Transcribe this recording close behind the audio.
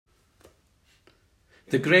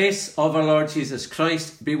The grace of our Lord Jesus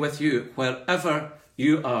Christ be with you wherever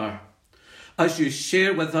you are. As you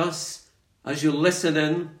share with us, as you listen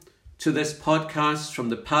in to this podcast from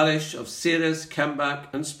the parish of Ceres,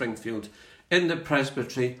 Kemback and Springfield in the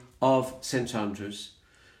presbytery of St Andrews,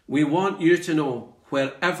 we want you to know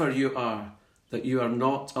wherever you are that you are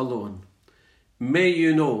not alone. May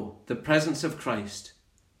you know the presence of Christ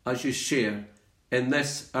as you share in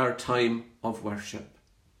this our time of worship.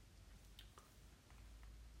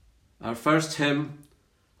 Our first hymn,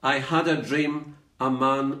 I Had a Dream, a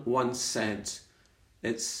Man Once Said.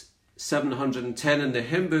 It's 710 in the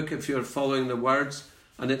hymn book if you're following the words,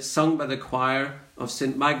 and it's sung by the choir of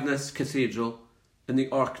St Magnus Cathedral in the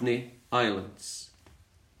Orkney Islands.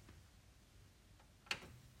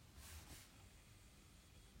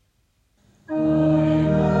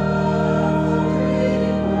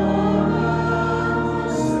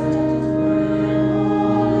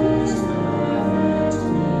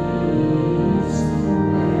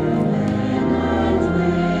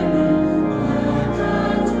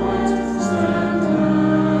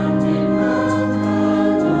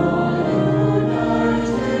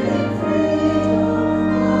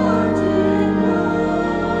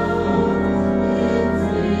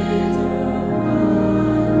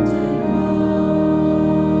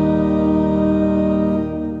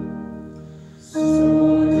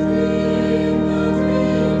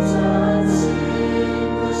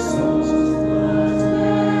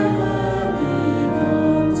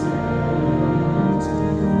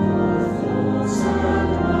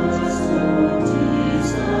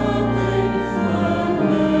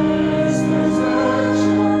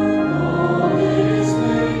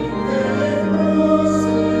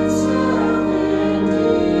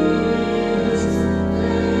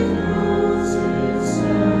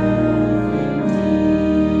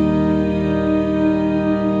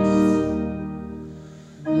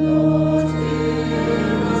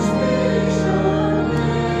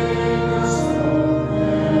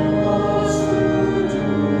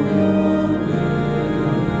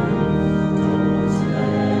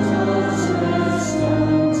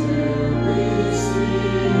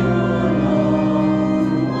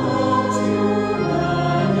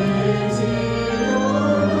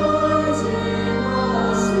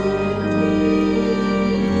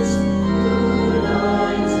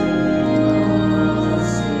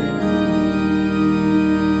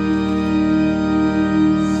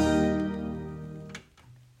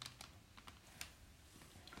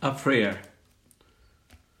 A prayer.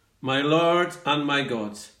 My Lord and my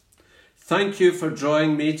God, thank you for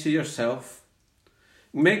drawing me to yourself.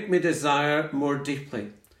 Make me desire more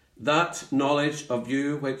deeply that knowledge of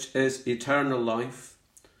you which is eternal life.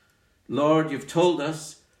 Lord, you've told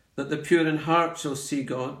us that the pure in heart shall see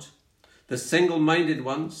God, the single-minded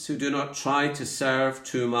ones who do not try to serve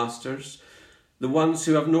two masters, the ones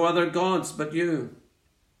who have no other gods but you.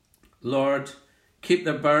 Lord, keep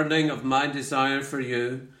the burning of my desire for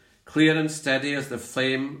you clear and steady as the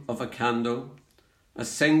flame of a candle, a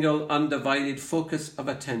single undivided focus of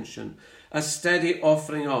attention, a steady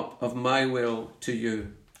offering up of my will to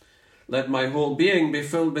you. Let my whole being be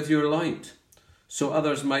filled with your light, so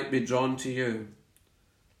others might be drawn to you.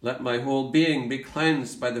 Let my whole being be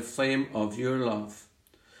cleansed by the flame of your love,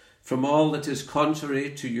 from all that is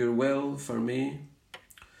contrary to your will for me,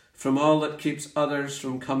 from all that keeps others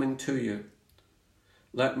from coming to you.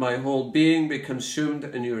 Let my whole being be consumed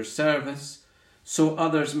in your service, so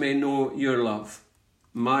others may know your love,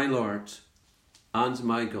 my Lord and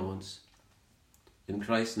my God. In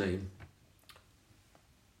Christ's name,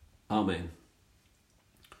 Amen.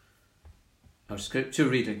 Our scripture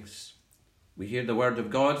readings. We hear the word of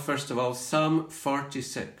God, first of all, Psalm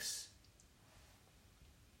 46.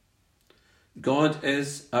 God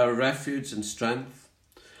is our refuge and strength,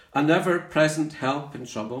 an ever-present help in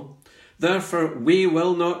trouble. Therefore we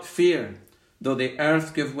will not fear, though the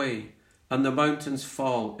earth give way, and the mountains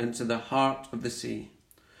fall into the heart of the sea.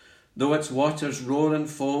 Though its waters roar and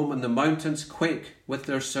foam, and the mountains quake with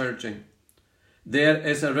their surging. There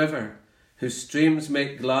is a river, whose streams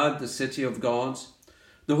make glad the city of God,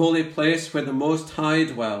 the holy place where the Most High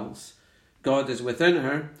dwells. God is within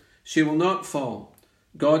her, she will not fall.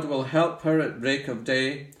 God will help her at break of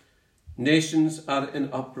day. Nations are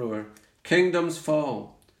in uproar, kingdoms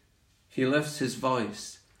fall. He lifts his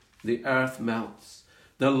voice, the earth melts.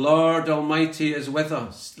 The Lord Almighty is with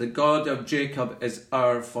us. The God of Jacob is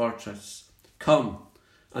our fortress. Come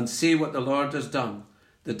and see what the Lord has done,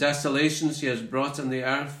 the desolations he has brought on the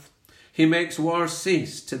earth. He makes war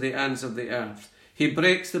cease to the ends of the earth. He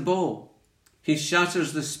breaks the bow. He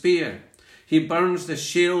shatters the spear. He burns the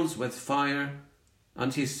shields with fire.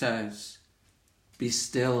 And he says, Be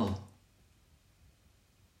still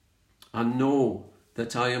and know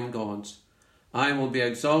that I am God. I will be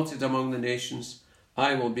exalted among the nations.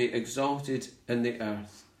 I will be exalted in the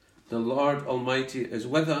earth. The Lord Almighty is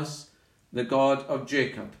with us. The God of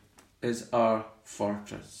Jacob is our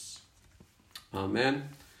fortress. Amen.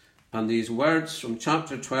 And these words from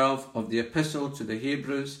chapter 12 of the Epistle to the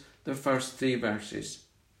Hebrews, the first 3 verses.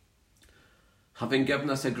 Having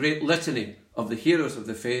given us a great litany of the heroes of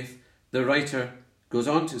the faith, the writer goes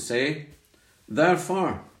on to say,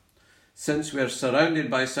 Therefore, since we are surrounded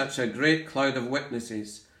by such a great cloud of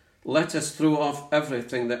witnesses, let us throw off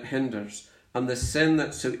everything that hinders and the sin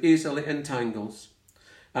that so easily entangles,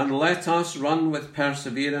 and let us run with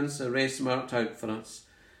perseverance the race marked out for us,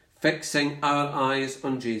 fixing our eyes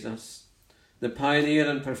on Jesus, the pioneer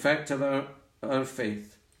and perfecter of our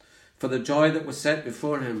faith. For the joy that was set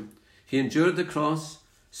before him, he endured the cross,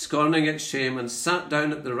 scorning its shame, and sat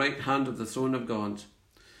down at the right hand of the throne of God.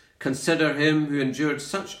 Consider him who endured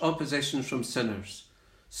such opposition from sinners,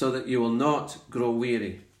 so that you will not grow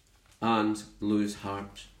weary and lose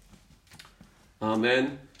heart.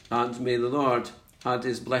 Amen. And may the Lord add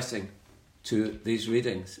his blessing to these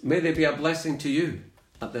readings. May they be a blessing to you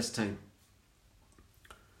at this time.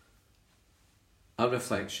 A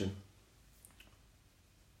reflection.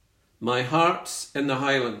 My heart's in the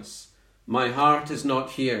highlands. My heart is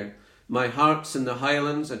not here. My heart's in the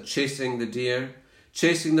highlands a chasing the deer,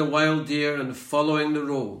 chasing the wild deer and following the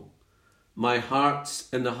roe. My heart's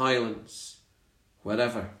in the highlands,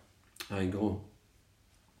 wherever I go.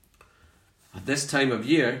 At this time of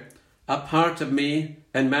year, a part of me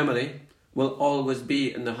in memory will always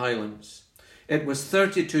be in the highlands. It was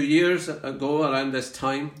 32 years ago around this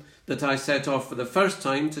time that I set off for the first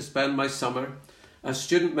time to spend my summer as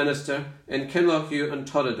student minister in Kinlochewe and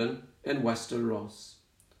Torridon in Wester Ross.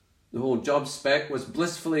 The whole job spec was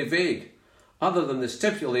blissfully vague, other than the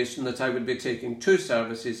stipulation that I would be taking 2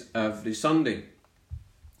 services every Sunday.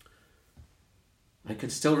 I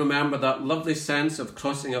could still remember that lovely sense of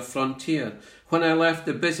crossing a frontier when I left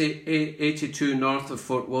the busy A82 north of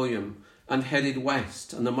Fort William and headed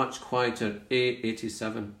west on the much quieter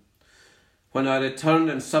A87. When I returned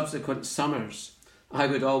in subsequent summers, I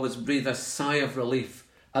would always breathe a sigh of relief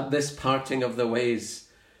at this parting of the ways.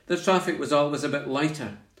 The traffic was always a bit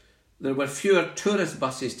lighter. There were fewer tourist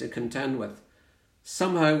buses to contend with.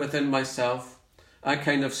 Somehow within myself, I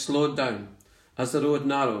kind of slowed down as the road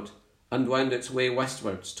narrowed and wound its way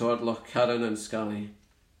westwards toward Loch Carron and Skye.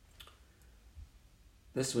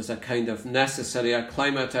 This was a kind of necessary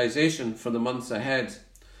acclimatisation for the months ahead,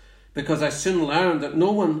 because I soon learned that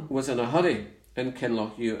no one was in a hurry in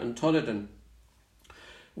Kinlochewe and Torridon.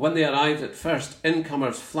 When they arrived at first,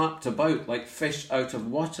 incomers flapped about like fish out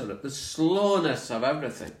of water at the slowness of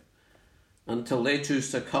everything, until they too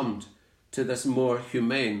succumbed to this more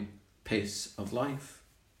humane pace of life.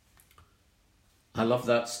 I love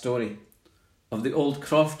that story of the old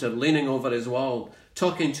crofter leaning over his wall,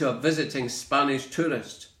 talking to a visiting Spanish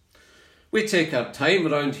tourist. We take our time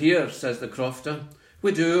round here, says the crofter.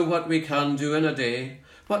 We do what we can do in a day,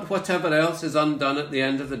 but whatever else is undone at the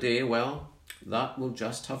end of the day, well, that will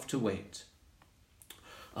just have to wait.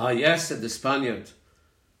 Ah, yes, said the Spaniard.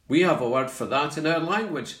 We have a word for that in our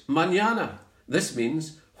language, mañana. This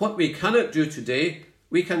means what we cannot do today,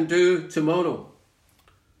 we can do tomorrow.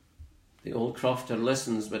 The old crofter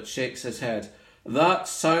listens but shakes his head. That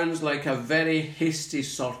sounds like a very hasty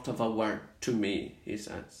sort of a word to me, he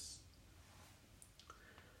says.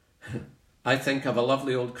 I think of a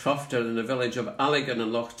lovely old crofter in the village of Alligan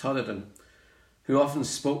in Loch Torridon, who often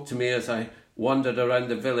spoke to me as I wandered around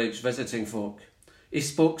the village visiting folk. He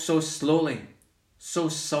spoke so slowly, so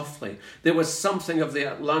softly. There was something of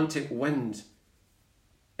the Atlantic wind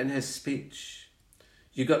in his speech.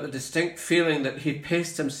 You got the distinct feeling that he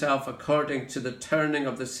paced himself according to the turning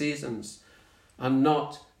of the seasons and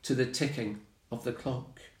not to the ticking of the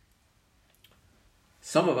clock.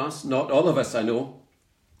 Some of us, not all of us I know,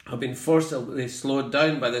 have been forcibly slowed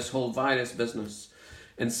down by this whole virus business.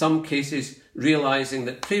 In some cases, realising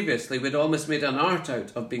that previously we'd almost made an art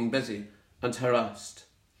out of being busy and harassed.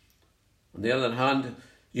 On the other hand,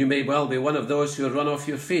 you may well be one of those who run off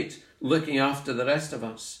your feet, looking after the rest of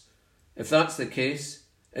us. If that's the case,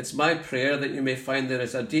 it's my prayer that you may find there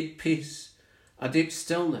is a deep peace, a deep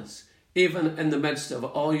stillness, even in the midst of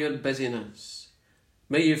all your busyness.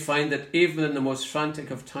 May you find that even in the most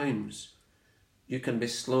frantic of times, you can be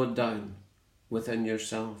slowed down within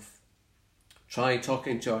yourself. Try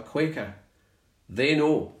talking to a Quaker. They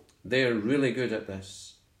know. They're really good at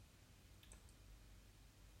this.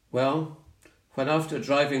 Well, when after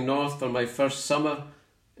driving north for my first summer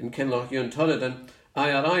in Kinlochewe and Torridon, I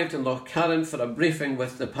arrived in Lochcarron for a briefing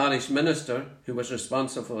with the parish minister, who was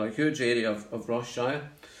responsible for a huge area of Ross-shire.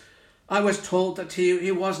 I was told that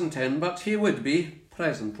he wasn't in, but he would be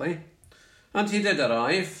presently. And he did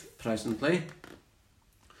arrive presently.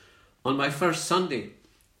 On my first Sunday,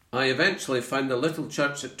 I eventually found the little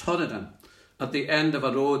church at Torridon at the end of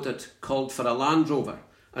a road that called for a Land Rover,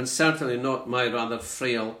 and certainly not my rather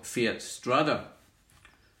frail Fiat Strada.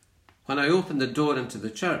 When I opened the door into the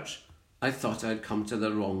church, I thought I had come to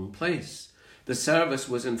the wrong place. The service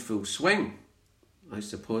was in full swing. I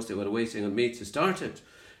suppose they were waiting on me to start it.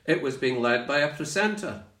 It was being led by a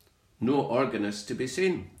precentor. No organist to be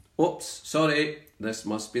seen. Oops, sorry, this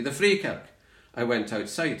must be the Free Kirk. I went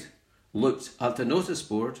outside, looked at the notice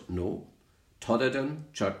board. No, Torridon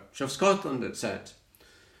Church of Scotland, it said.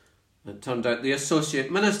 It turned out the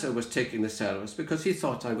associate minister was taking the service because he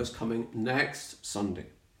thought I was coming next Sunday.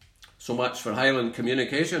 So much for Highland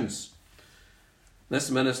communications. This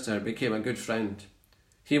minister became a good friend.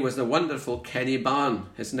 He was the wonderful Kenny Ban,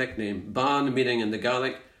 his nickname. Ban meaning in the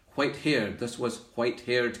Gaelic, white-haired. This was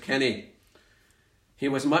white-haired Kenny. He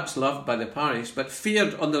was much loved by the parish, but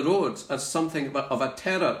feared on the roads as something of a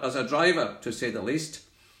terror as a driver, to say the least.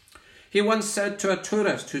 He once said to a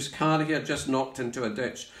tourist whose car he had just knocked into a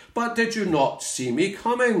ditch, "But did you not see me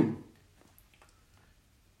coming?"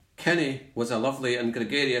 Kenny was a lovely and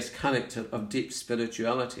gregarious character of deep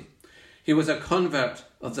spirituality. He was a convert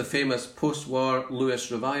of the famous post-war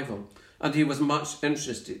Lewis revival, and he was much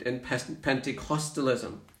interested in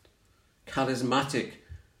Pentecostalism, charismatic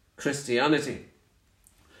Christianity.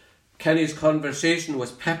 Kenny's conversation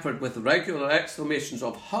was peppered with regular exclamations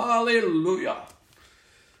of "Hallelujah!"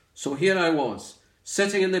 So here I was,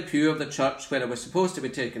 sitting in the pew of the church where I was supposed to be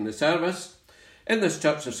taking the service, in this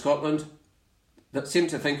Church of Scotland that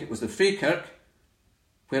seemed to think it was the Free Kirk,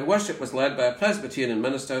 where worship was led by a Presbyterian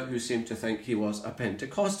minister who seemed to think he was a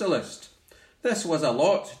Pentecostalist. This was a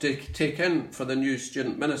lot to take in for the new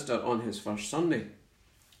student minister on his first Sunday.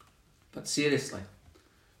 But seriously,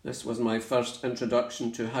 this was my first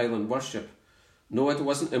introduction to Highland worship. No, it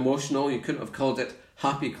wasn't emotional. You couldn't have called it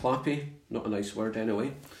happy-clappy. Not a nice word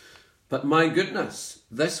anyway. But my goodness,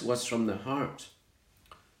 this was from the heart.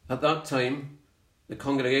 At that time, the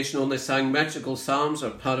congregation only sang metrical psalms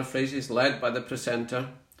or paraphrases led by the precentor.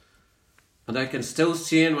 And I can still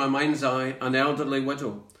see in my mind's eye an elderly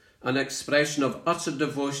widow, an expression of utter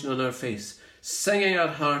devotion on her face, singing her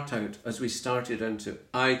heart out as we started into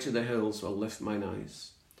 "I to the hills will lift mine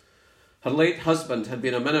eyes." Her late husband had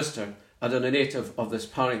been a minister and a native of this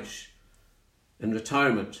parish. In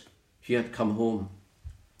retirement, he had come home.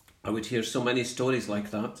 I would hear so many stories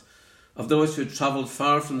like that, of those who travelled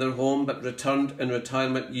far from their home but returned in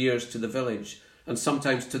retirement years to the village and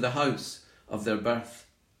sometimes to the house of their birth.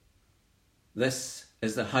 This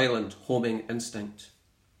is the Highland homing instinct.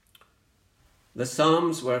 The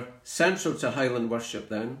Psalms were central to Highland worship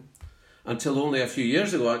then, until only a few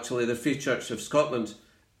years ago actually the Free Church of Scotland,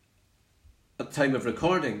 at the time of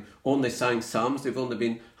recording, only sang Psalms. They've only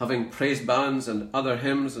been having praise bands and other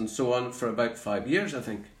hymns and so on for about 5 years, I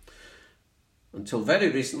think. Until very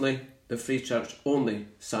recently, the Free Church only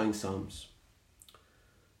sang Psalms.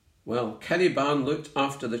 Well, Kenny Ban looked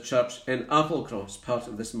after the church in Applecross, part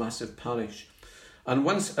of this massive parish. And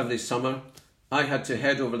once every summer, I had to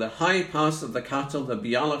head over the high pass of the cattle, the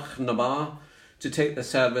Bialach Naba, to take the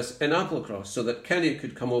service in Applecross so that Kenny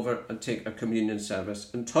could come over and take a communion service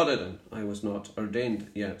in Torridon. I was not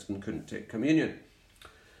ordained yet and couldn't take communion.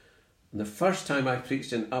 And the first time I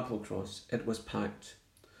preached in Applecross, it was packed.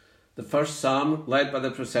 The first psalm, led by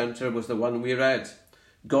the precentor, was the one we read.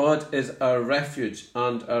 God is our refuge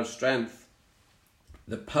and our strength.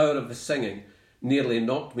 The power of the singing nearly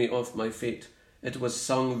knocked me off my feet. It was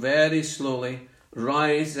sung very slowly,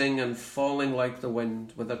 rising and falling like the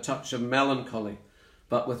wind, with a touch of melancholy,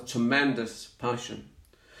 but with tremendous passion.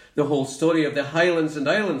 The whole story of the Highlands and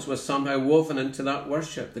Islands was somehow woven into that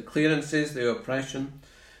worship. The clearances, the oppression,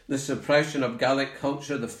 the suppression of Gaelic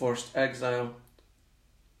culture, the forced exile,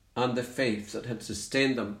 and the faith that had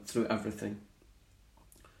sustained them through everything.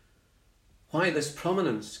 Why this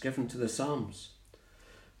prominence given to the Psalms?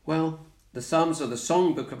 Well, the Psalms are the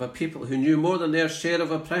songbook of a people who knew more than their share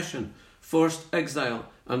of oppression, forced exile,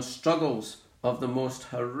 and struggles of the most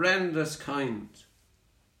horrendous kind,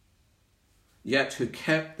 yet who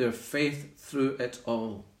kept their faith through it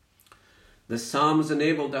all. The Psalms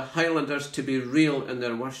enabled the Highlanders to be real in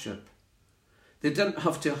their worship. They didn't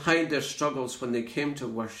have to hide their struggles when they came to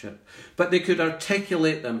worship, but they could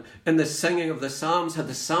articulate them in the singing of the Psalms. Had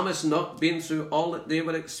the psalmists not been through all that they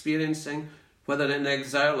were experiencing, whether in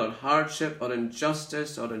exile or hardship or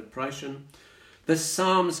injustice or oppression, The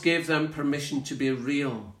Psalms gave them permission to be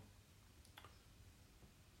real.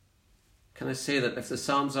 Can I say that if the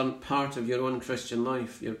Psalms aren't part of your own Christian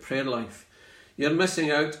life, your prayer life, you're missing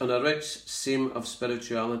out on a rich seam of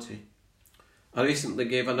spirituality. I recently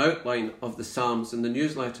gave an outline of the Psalms in the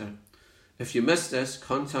newsletter. If you missed this,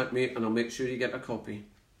 contact me and I'll make sure you get a copy.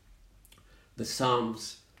 The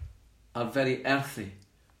Psalms are very earthy.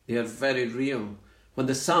 They are very real. When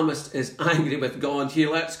the psalmist is angry with God, he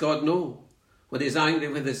lets God know. When he's angry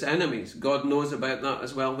with his enemies, God knows about that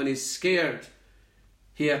as well. When he's scared,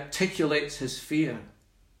 he articulates his fear.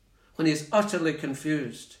 When he's utterly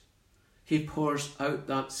confused, he pours out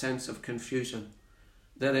that sense of confusion.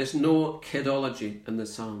 There is no kidology in the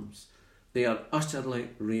Psalms. They are utterly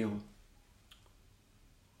real.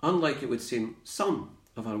 Unlike it would seem some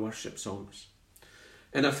of our worship songs.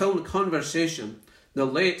 In a film Conversation, the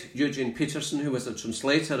late Eugene Peterson, who was a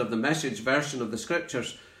translator of the Message version of the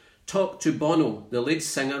Scriptures, talked to Bono, the lead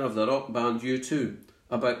singer of the rock band U2,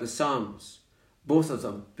 about the Psalms, both of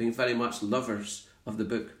them being very much lovers of the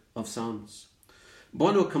book of Psalms.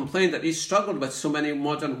 Bono complained that he struggled with so many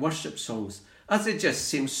modern worship songs, as they just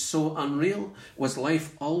seemed so unreal. Was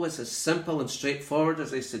life always as simple and straightforward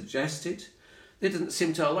as they suggested? They didn't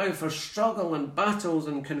seem to allow for struggle and battles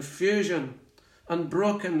and confusion and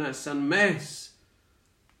brokenness and mess.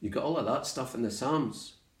 You got all of that stuff in the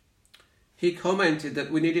Psalms. He commented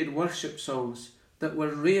that we needed worship songs that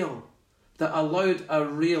were real, that allowed our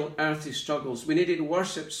real earthly struggles. We needed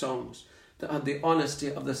worship songs that had the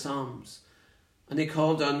honesty of the Psalms. And he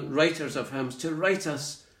called on writers of hymns to write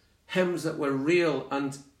us hymns that were real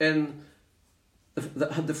and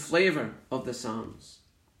that had the flavour of the Psalms.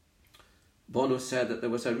 Bono said that there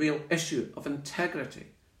was a real issue of integrity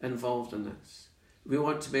involved in this. We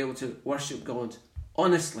want to be able to worship God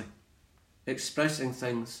honestly, expressing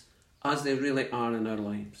things as they really are in our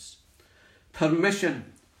lives.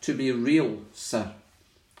 Permission to be real, sir.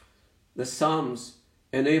 The Psalms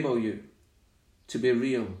enable you to be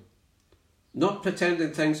real. Not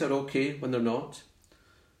pretending things are okay when they're not,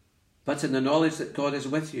 but in the knowledge that God is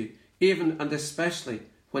with you, even and especially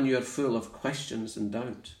when you are full of questions and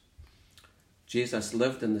doubt. Jesus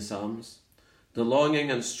lived in the Psalms. The longing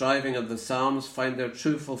and striving of the Psalms find their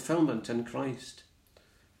true fulfillment in Christ.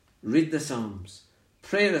 Read the Psalms,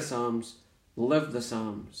 pray the Psalms, live the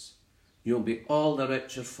Psalms. You'll be all the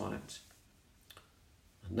richer for it.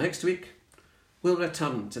 And next week, we'll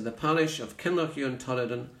return to the parish of Kinlochhew and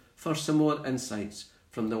Torridon for some more insights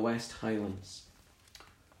from the West Highlands.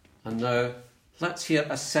 And now, let's hear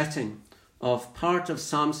a setting of part of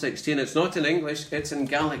Psalm 16. It's not in English, it's in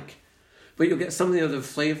Gaelic. But you'll get something of the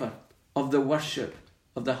flavour of the worship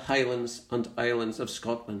of the Highlands and Islands of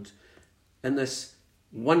Scotland in this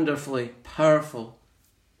wonderfully powerful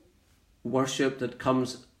worship that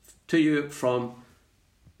comes to you from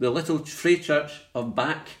the little free church of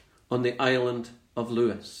Back on the island of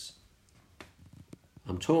Lewis.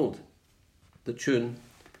 I'm told the tune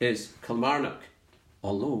is Kilmarnock,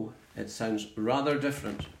 although it sounds rather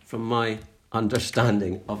different from my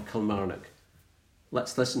understanding of Kilmarnock.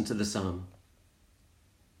 Let's listen to the psalm.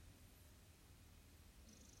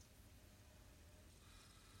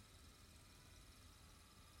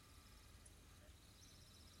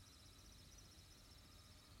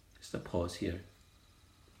 Just a pause here.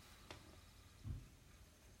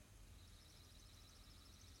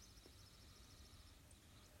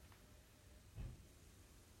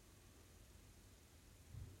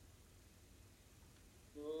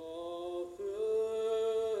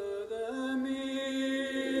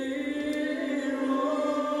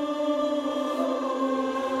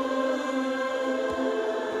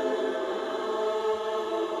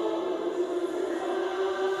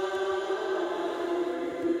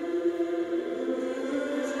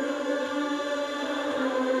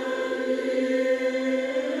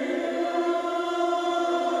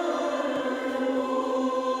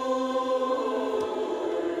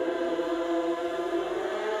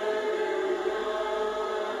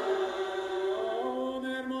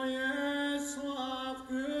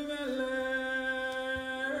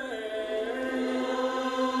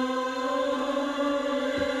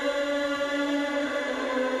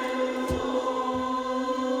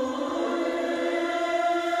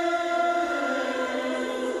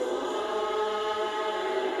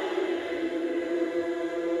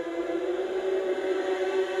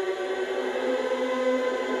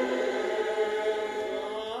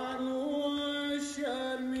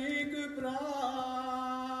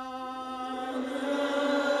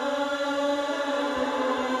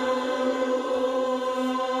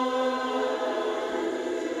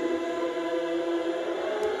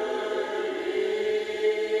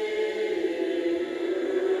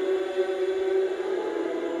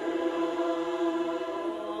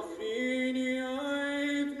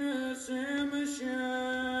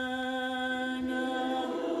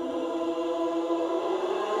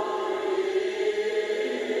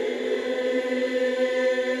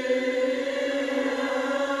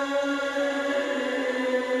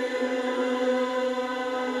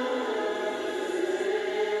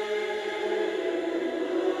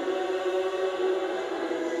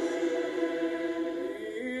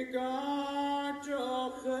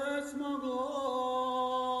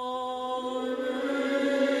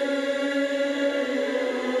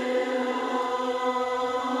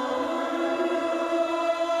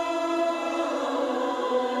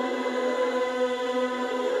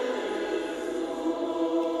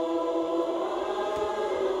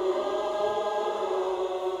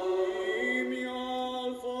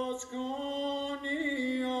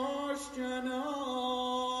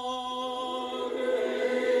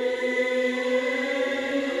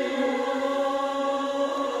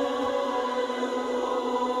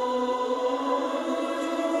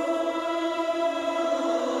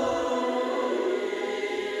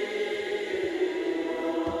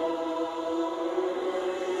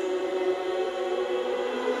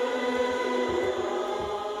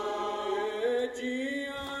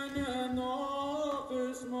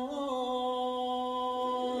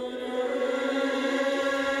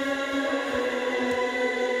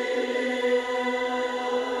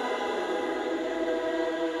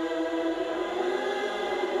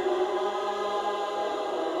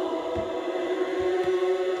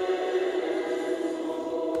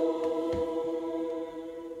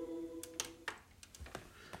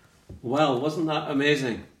 Well, wasn't that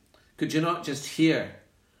amazing? Could you not just hear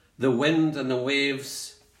the wind and the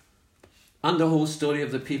waves and the whole story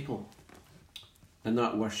of the people in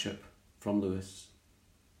that worship from Lewis?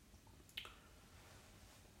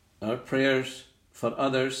 Our prayers for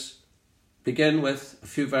others begin with a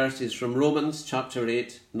few verses from Romans chapter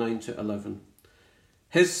 8, 9 to 11.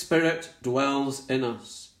 His Spirit dwells in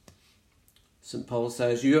us. St. Paul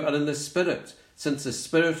says, you are in the Spirit, since the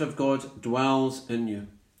Spirit of God dwells in you.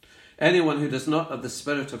 Anyone who does not have the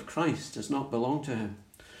Spirit of Christ does not belong to him.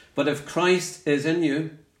 But if Christ is in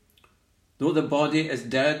you, though the body is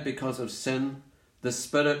dead because of sin, the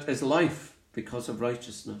Spirit is life because of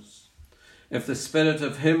righteousness. If the Spirit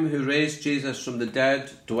of him who raised Jesus from the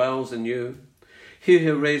dead dwells in you, he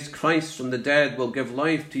who raised Christ from the dead will give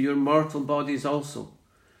life to your mortal bodies also,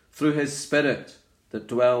 through his Spirit that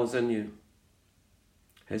dwells in you.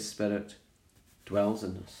 His Spirit dwells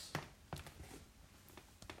in us.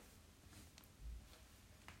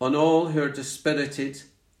 On all who are dispirited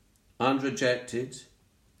and rejected,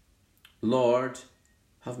 Lord,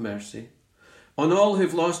 have mercy. On all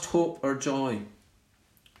who've lost hope or joy,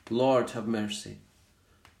 Lord, have mercy.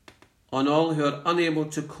 On all who are unable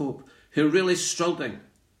to cope, who are really struggling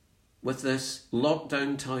with this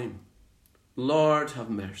lockdown time, Lord, have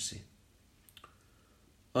mercy.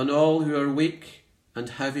 On all who are weak and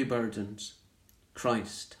heavy burdens,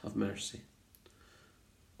 Christ, have mercy.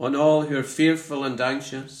 On all who are fearful and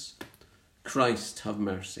anxious, Christ, have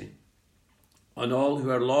mercy. On all who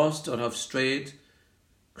are lost or have strayed,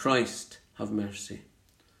 Christ, have mercy.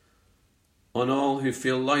 On all who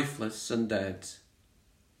feel lifeless and dead,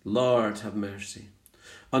 Lord, have mercy.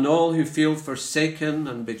 On all who feel forsaken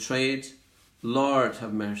and betrayed, Lord,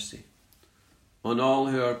 have mercy. On all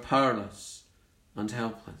who are powerless and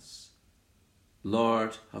helpless,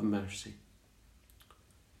 Lord, have mercy.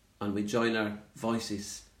 And we join our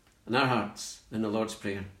voices and our hearts in the Lord's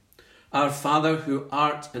Prayer. Our Father who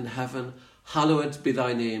art in heaven, hallowed be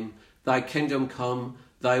thy name. Thy kingdom come,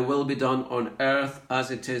 thy will be done on earth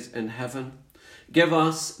as it is in heaven. Give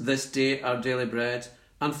us this day our daily bread,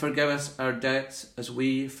 and forgive us our debts as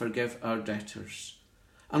we forgive our debtors.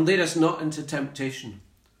 And lead us not into temptation,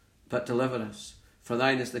 but deliver us. For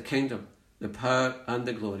thine is the kingdom, the power and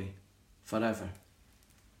the glory, forever.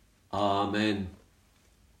 Amen.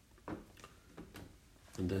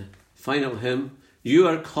 And the final hymn, You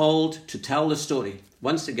Are Called to Tell the Story.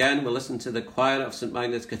 Once again, we'll listen to the choir of St.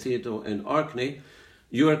 Magnus Cathedral in Orkney.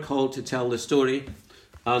 You Are Called to Tell the Story.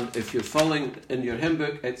 And if you're following in your hymn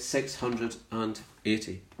book, it's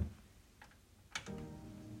 680.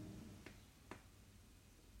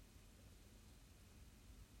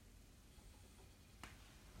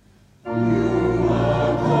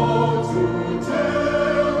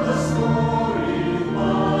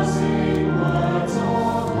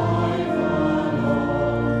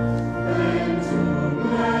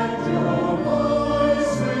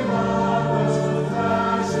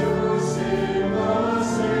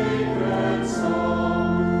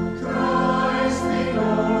 Christ be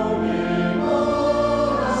Lord.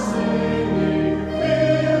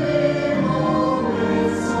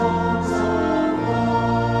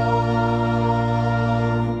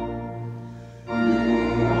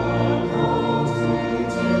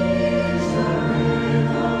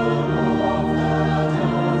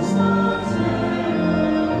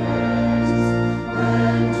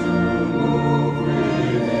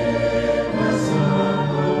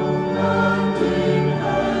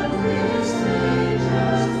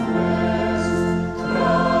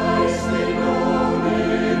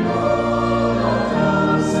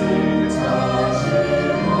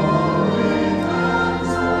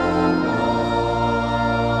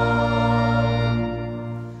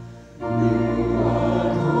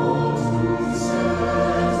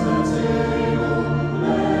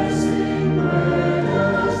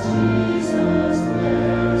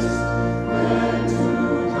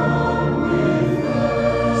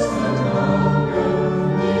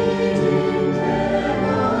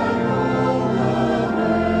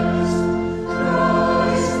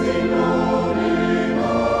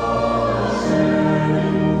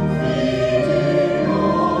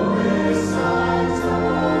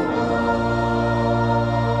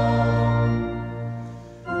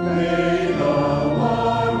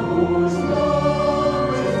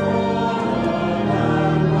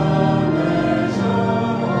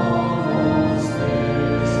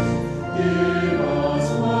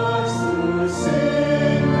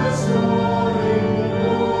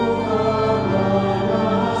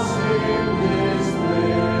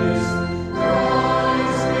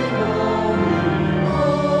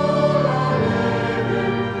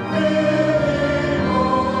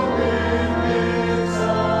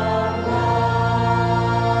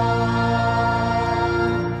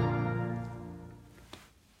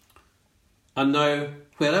 And now,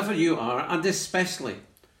 wherever you are, and especially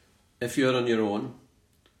if you're on your own,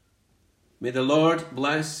 may the Lord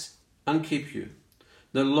bless and keep you.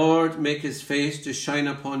 The Lord make his face to shine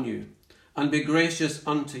upon you and be gracious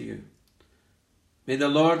unto you. May the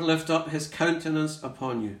Lord lift up his countenance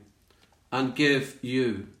upon you and give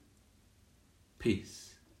you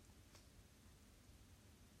peace.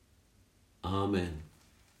 Amen.